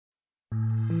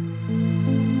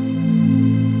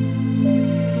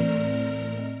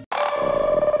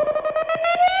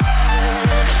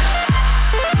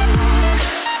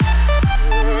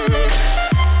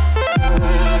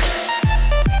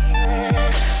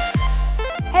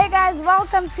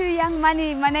Welcome to Young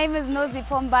Money. My name is Nozi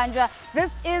Pombandra.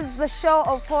 This is the show,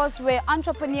 of course, where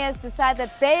entrepreneurs decide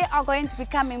that they are going to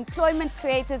become employment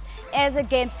creators as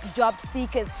against job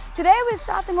seekers. Today we're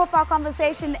starting off our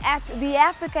conversation at the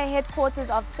Africa headquarters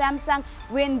of Samsung.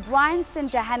 We're in Bryanston,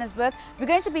 Johannesburg. We're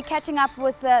going to be catching up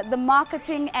with the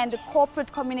marketing and the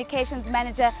corporate communications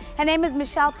manager. Her name is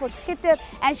Michelle Potgieter,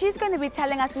 and she's going to be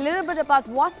telling us a little bit about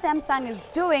what Samsung is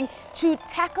doing to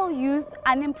tackle youth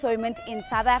unemployment in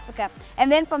South Africa.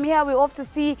 And then from here we're off to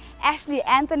see Ashley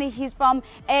Anthony. He's from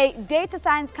a data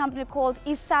science company called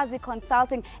Isazi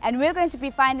Consulting, and we're going to be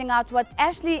finding out what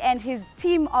Ashley and his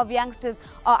team of youngsters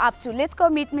are up to. Let's go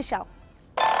meet Michelle.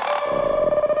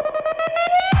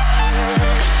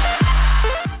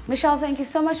 Michelle, thank you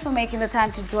so much for making the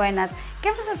time to join us.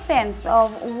 Give us a sense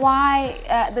of why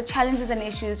the challenges and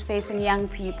issues facing young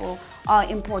people are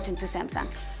important to Samsung.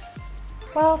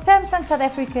 Well, Samsung South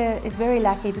Africa is very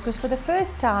lucky because for the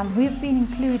first time we've been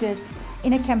included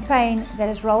in a campaign that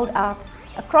is rolled out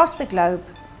across the globe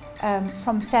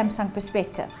from Samsung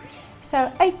perspective.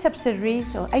 So 8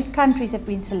 subsidiaries or 8 countries have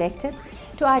been selected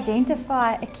to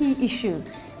identify a key issue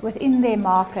within their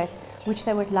market which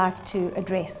they would like to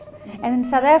address. And in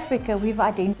South Africa we've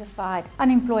identified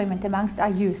unemployment amongst our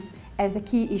youth as the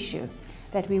key issue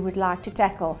that we would like to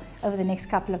tackle over the next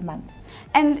couple of months.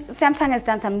 And Samsung has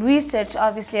done some research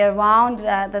obviously around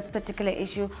this particular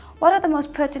issue. What are the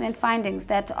most pertinent findings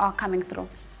that are coming through?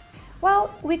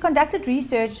 Well, we conducted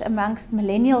research amongst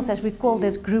millennials, as we call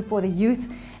this group, or the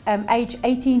youth, age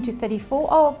 18 to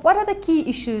 34, of what are the key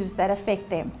issues that affect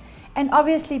them. And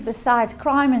obviously besides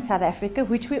crime in South Africa,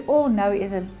 which we all know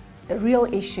is a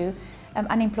real issue,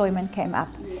 unemployment came up.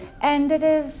 Yes. And it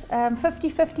is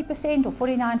 50-50% or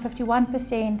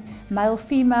 49-51%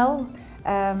 male-female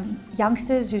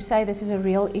youngsters who say this is a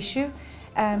real issue.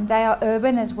 They are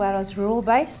urban as well as rural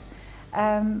based.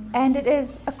 And it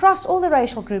is across all the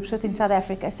racial groups within South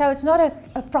Africa. So it's not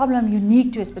a problem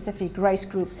unique to a specific race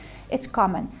group, it's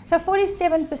common. So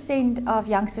 47% of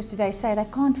youngsters today say they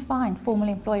can't find formal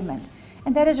employment.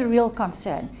 And that is a real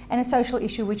concern and a social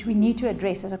issue which we need to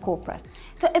address as a corporate.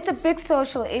 So it's a big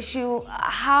social issue.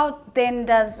 How then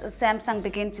does Samsung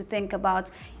begin to think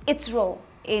about its role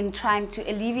in trying to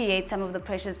alleviate some of the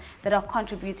pressures that are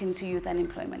contributing to youth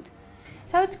unemployment?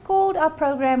 So it's called, our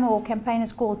program or campaign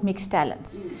is called Mixed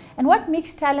Talents. And what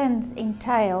Mixed Talents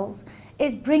entails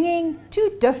is bringing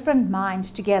 2 different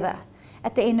minds together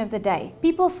at the end of the day,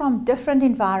 people from different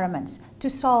environments to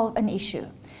solve an issue.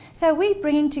 So we're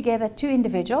bringing together 2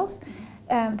 individuals.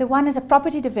 The one is a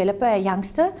property developer, a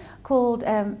youngster called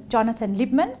Jonathan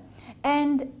Liebman,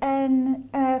 and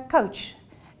a coach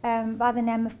by the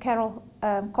name of Carol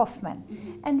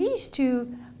Kaufman. And these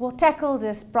 2 will tackle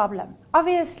this problem.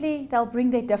 Obviously, they'll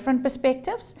bring their different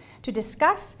perspectives to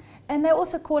discuss, and they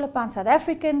also call upon South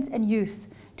Africans and youth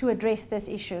to address this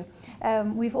issue.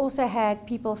 We've also had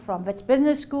people from Wits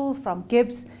Business School, from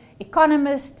Gibbs,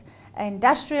 economists,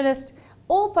 industrialists,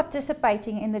 all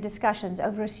participating in the discussions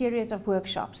over a series of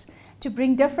workshops to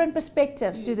bring different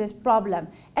perspectives to this problem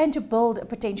and to build a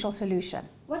potential solution.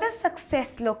 What does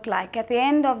success look like? At the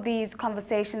end of these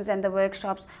conversations and the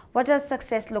workshops, what does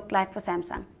success look like for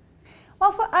Samsung?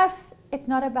 Well, for us, it's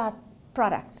not about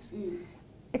products.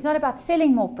 It's not about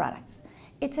selling more products.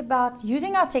 It's about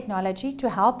using our technology to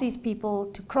help these people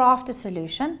to craft a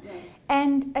solution.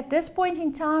 And at this point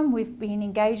in time, we've been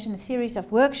engaged in a series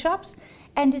of workshops.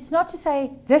 And it's not to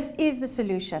say this is the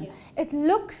solution. It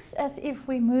looks as if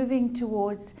we're moving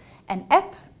towards an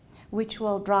app which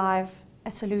will drive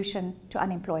a solution to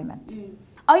unemployment.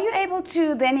 Are you able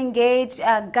to then engage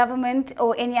government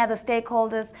or any other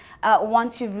stakeholders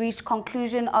once you've reached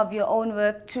conclusion of your own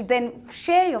work to then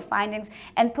share your findings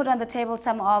and put on the table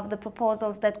some of the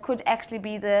proposals that could actually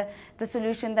be the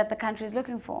solution that the country is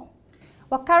looking for?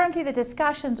 Well, currently the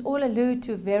discussions all allude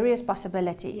to various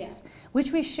possibilities,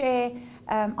 which we share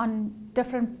on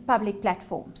different public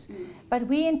platforms. But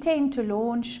we intend to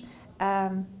launch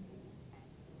a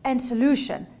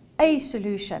solution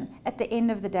at the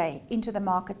end of the day into the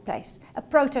marketplace, a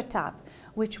prototype,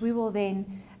 which we will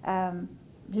then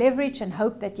leverage and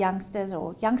hope that youngsters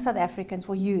or young South Africans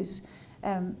will use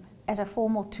as a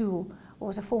formal tool or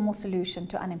as a formal solution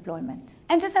to unemployment.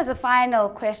 And just as a final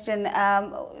question,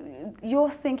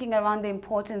 you're thinking around the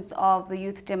importance of the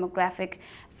youth demographic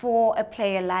for a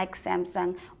player like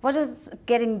Samsung. What does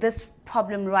getting this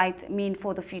problem right mean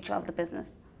for the future of the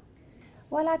business?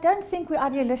 Well, I don't think we're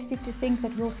idealistic to think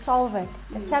that we'll solve it,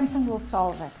 that Samsung will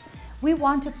solve it. We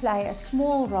want to play a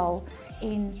small role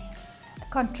in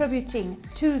contributing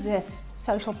to this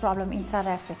social problem in South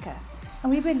Africa.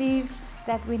 And we believe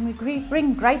that when we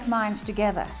bring great minds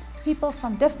together, people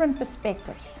from different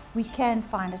perspectives, we can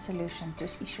find a solution to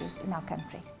issues in our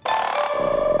country.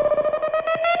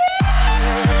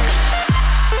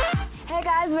 Hey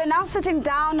guys, we're now sitting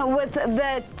down with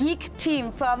the geek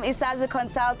team from Isazi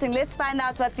Consulting. Let's find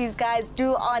out what these guys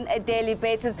do on a daily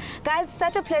basis. Guys,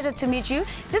 such a pleasure to meet you.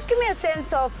 Just give me a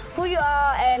sense of who you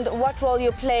are and what role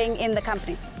you're playing in the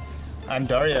company. I'm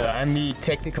Dario. I'm the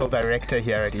technical director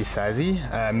here at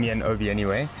Isazi, me and Obi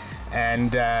anyway.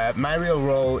 And my real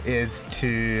role is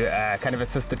to kind of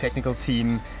assist the technical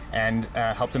team and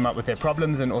help them out with their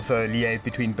problems and also liaise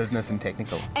between business and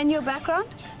technical. And your background?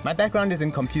 My background is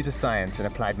in computer science and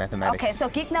applied mathematics. Okay, so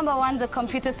geek number one's a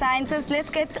computer scientist. Let's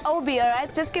get Obi, all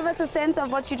right? Just give us a sense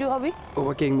of what you do, Obi.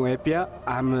 Obakeng Moepya.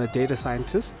 I'm a data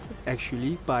scientist,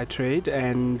 actually, by trade,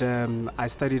 and I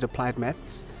studied applied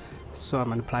maths. So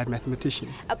I'm an applied mathematician.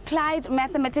 Applied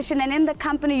mathematician, and in the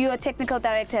company you're a technical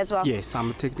director as well? Yes,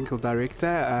 I'm a technical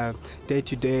director. Day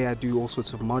to day I do all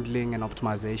sorts of modeling and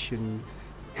optimization.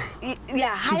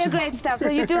 Yeah, higher grade stuff. So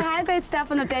you do higher grade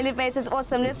stuff on a daily basis.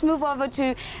 Awesome. Let's move over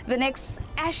to the next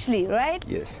Ashley, right?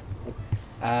 Yes.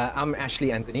 I'm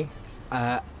Ashley Anthony.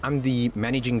 I'm the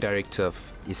managing director of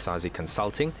Isazi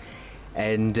Consulting,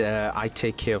 and I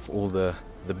take care of all the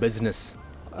business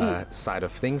side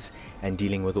of things and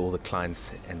dealing with all the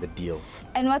clients and the deals.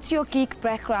 And what's your geek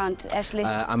background, Ashley?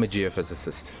 I'm a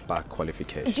geophysicist by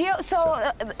qualification.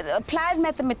 Applied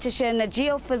mathematician, a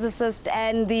geophysicist,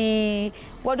 and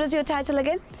what was your title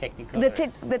again? Technical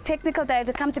the technical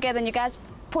director come together and you guys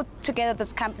put together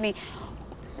this company.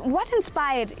 What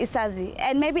inspired Isazi?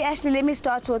 And maybe Ashley, let me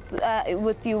start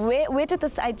with you. Where did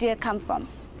this idea come from?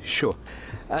 Sure.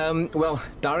 Well,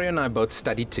 Dario and I both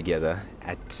studied together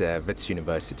at Wits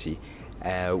University,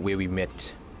 where we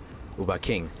met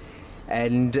Obakeng.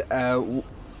 And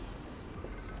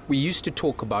we used to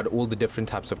talk about all the different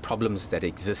types of problems that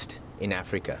exist in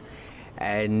Africa.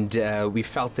 And we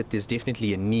felt that there's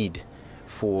definitely a need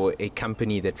for a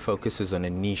company that focuses on a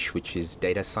niche, which is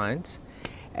data science.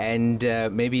 And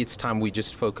maybe it's time we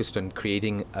just focused on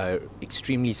creating an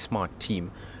extremely smart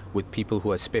team with people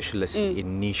who are specialists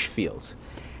in niche fields.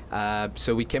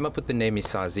 So we came up with the name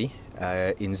Isazi.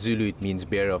 In Zulu it means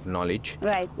bearer of knowledge,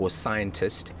 right, or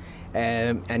scientist.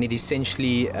 And it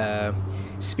essentially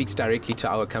speaks directly to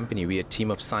our company. We're a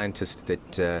team of scientists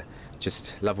that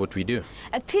just love what we do.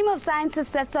 A team of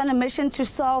scientists that's on a mission to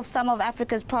solve some of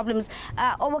Africa's problems.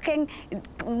 Obakeng,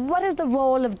 what is the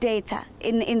role of data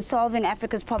in solving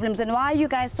Africa's problems, and why are you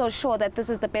guys so sure that this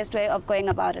is the best way of going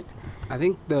about it? I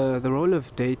think the role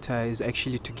of data is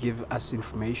actually to give us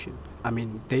information. I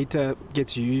mean, data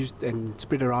gets used and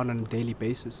spread around on a daily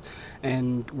basis,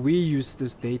 and we use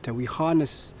this data, we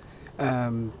harness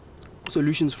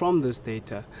solutions from this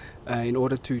data in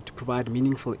order to provide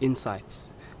meaningful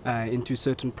insights into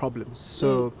certain problems.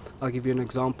 So I'll give you an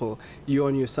example. You're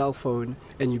on your cell phone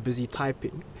and you're busy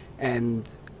typing, and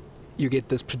you get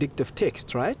this predictive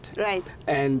text, right? Right.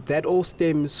 And that all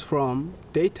stems from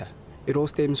data. It all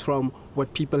stems from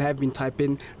what people have been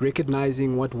typing,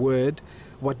 recognizing what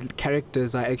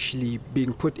characters are actually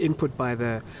being input by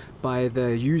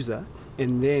the user,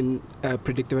 and then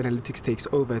predictive analytics takes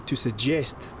over to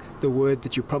suggest the word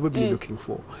that you're probably looking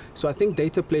for. So I think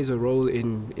data plays a role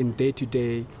in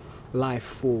day-to-day life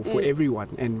for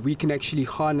everyone, and we can actually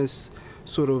harness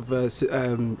sort of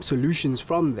solutions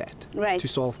from that, right, to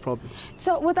solve problems.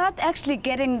 So without actually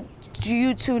getting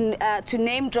you to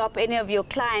name drop any of your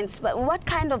clients, but what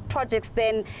kind of projects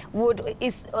then would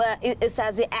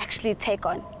Isazi actually take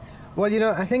on? Well, you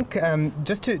know, I think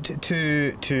just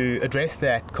to address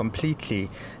that completely,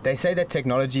 they say that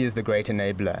technology is the great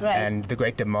enabler, right, and the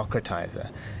great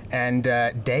democratizer. And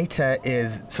data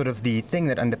is sort of the thing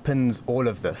that underpins all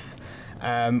of this.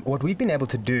 What we've been able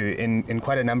to do in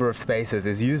quite a number of spaces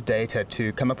is use data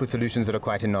to come up with solutions that are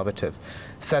quite innovative,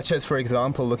 such as, for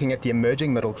example, looking at the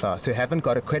emerging middle class who haven't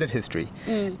got a credit history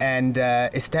and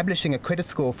establishing a credit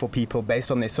score for people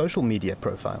based on their social media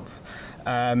profiles.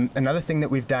 Another thing that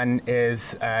we've done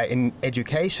is in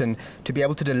education to be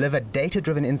able to deliver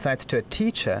data-driven insights to a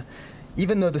teacher,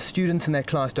 even though the students in that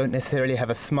class don't necessarily have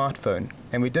a smartphone.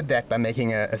 And we did that by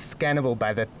making a scannable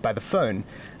by the phone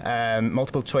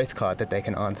multiple choice card that they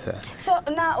can answer. So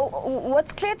now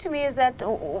what's clear to me is that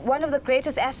one of the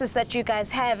greatest assets that you guys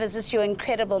have is just your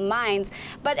incredible minds.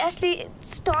 But actually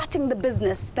starting the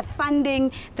business, the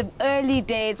funding, the early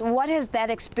days, what has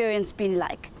that experience been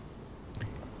like?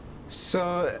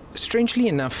 So, strangely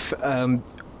enough,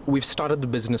 we've started the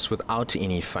business without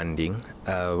any funding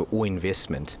or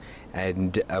investment,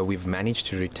 and we've managed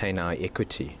to retain our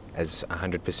equity as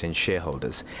 100%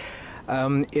 shareholders.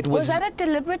 Was that a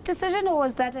deliberate decision, or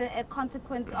was that a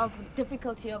consequence of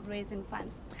difficulty of raising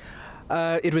funds?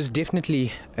 It was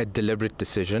definitely a deliberate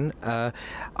decision.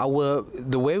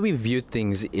 The way we view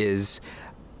things is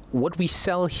what we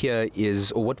sell here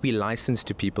is, or what we license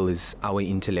to people is our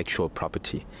intellectual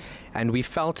property. And we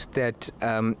felt that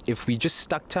if we just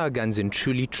stuck to our guns and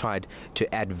truly tried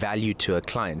to add value to a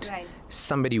client, right,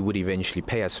 somebody would eventually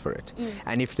pay us for it.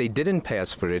 And if they didn't pay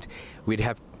us for it,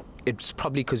 it's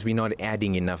probably because we're not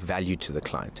adding enough value to the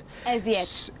client.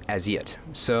 As yet.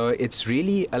 So it's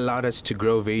really allowed us to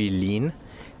grow very lean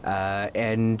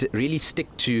and really stick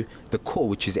to the core,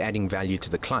 which is adding value to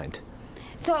the client.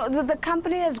 So the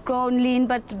company has grown lean,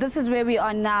 but this is where we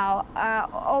are now.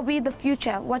 Obi, the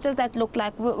future, what does that look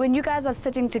like? When you guys are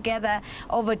sitting together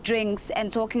over drinks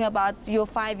and talking about your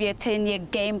 5-year, 10-year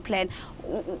game plan,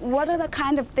 what are the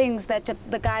kind of things that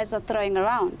the guys are throwing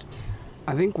around?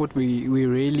 I think what we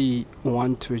really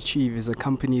want to achieve is a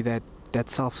company that's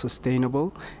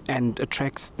self-sustainable and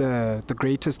attracts the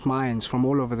greatest minds from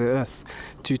all over the earth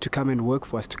to come and work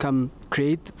for us, to come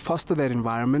foster that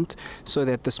environment so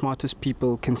that the smartest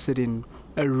people can sit in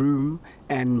a room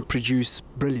and produce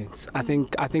brilliance. I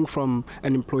think from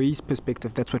an employee's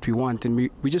perspective, that's what we want, and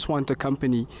we just want a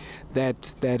company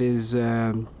that is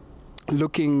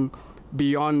looking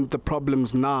beyond the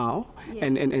problems now, yeah,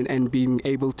 and being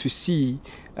able to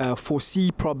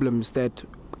foresee problems that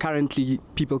currently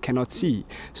people cannot see.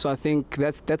 So I think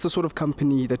that's the sort of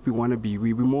company that we want to be.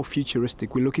 We're more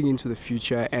futuristic. We're looking into the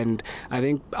future, and I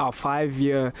think our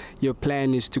 5-year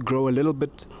plan is to grow a little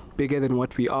bit bigger than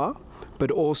what we are,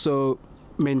 but also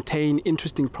maintain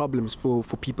interesting problems for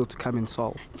people to come and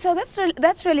solve. So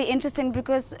that's really interesting,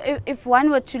 because if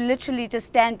one were to literally just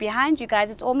stand behind you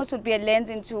guys, it almost would be a lens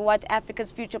into what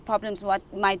Africa's future problems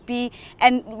might be,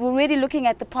 and we're really looking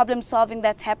at the problem solving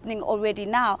that's happening already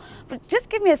now. But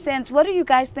just give me a sense, what do you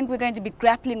guys think we're going to be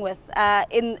grappling with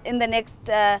in the next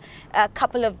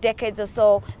couple of decades or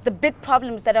so, the big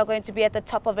problems that are going to be at the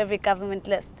top of every government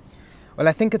list? Well,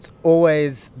 I think it's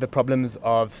always the problems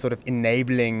of sort of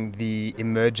enabling the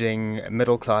emerging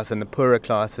middle class and the poorer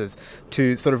classes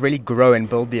to sort of really grow and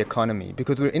build the economy,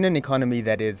 because we're in an economy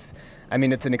that is, I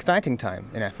mean, it's an exciting time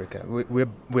in Africa.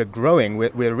 We're growing.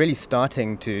 We're really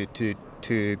starting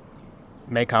to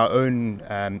make our own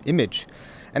image.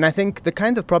 And I think the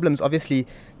kinds of problems, obviously,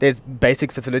 there's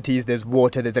basic facilities, there's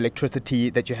water, there's electricity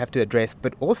that you have to address,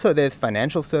 but also there's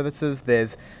financial services,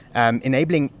 there's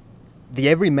enabling the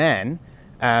everyman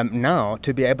now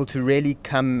to be able to really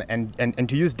come and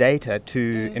to use data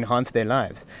to enhance their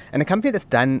lives. And a company that's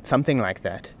done something like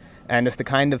that, and it's the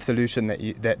kind of solution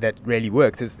that really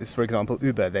works, is for example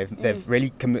Uber.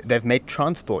 They've made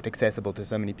transport accessible to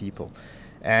so many people.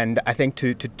 And I think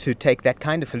to take that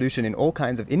kind of solution in all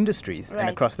kinds of industries, right, and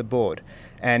across the board,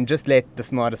 and just let the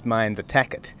smartest minds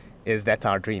attack it, that's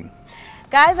our dream.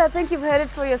 Guys, I think you've heard it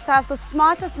for yourself. The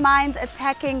smartest minds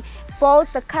attacking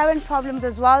both the current problems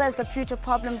as well as the future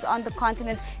problems on the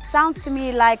continent. Sounds to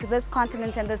me like this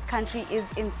continent and this country is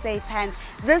in safe hands.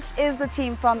 This is the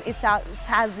team from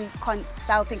Isazi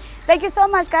Consulting. Thank you so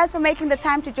much, guys, for making the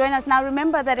time to join us. Now,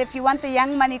 remember that if you want the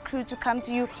Young Money crew to come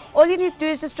to you, all you need to do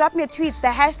is just drop me a tweet. The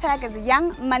hashtag is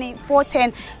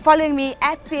YoungMoney410. Following me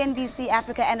at CNBC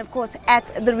Africa and, of course, at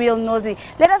The Real Nosy.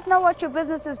 Let us know what your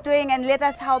business is doing and let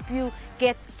us help you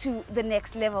get to the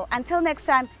next level. Until next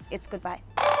time, it's goodbye.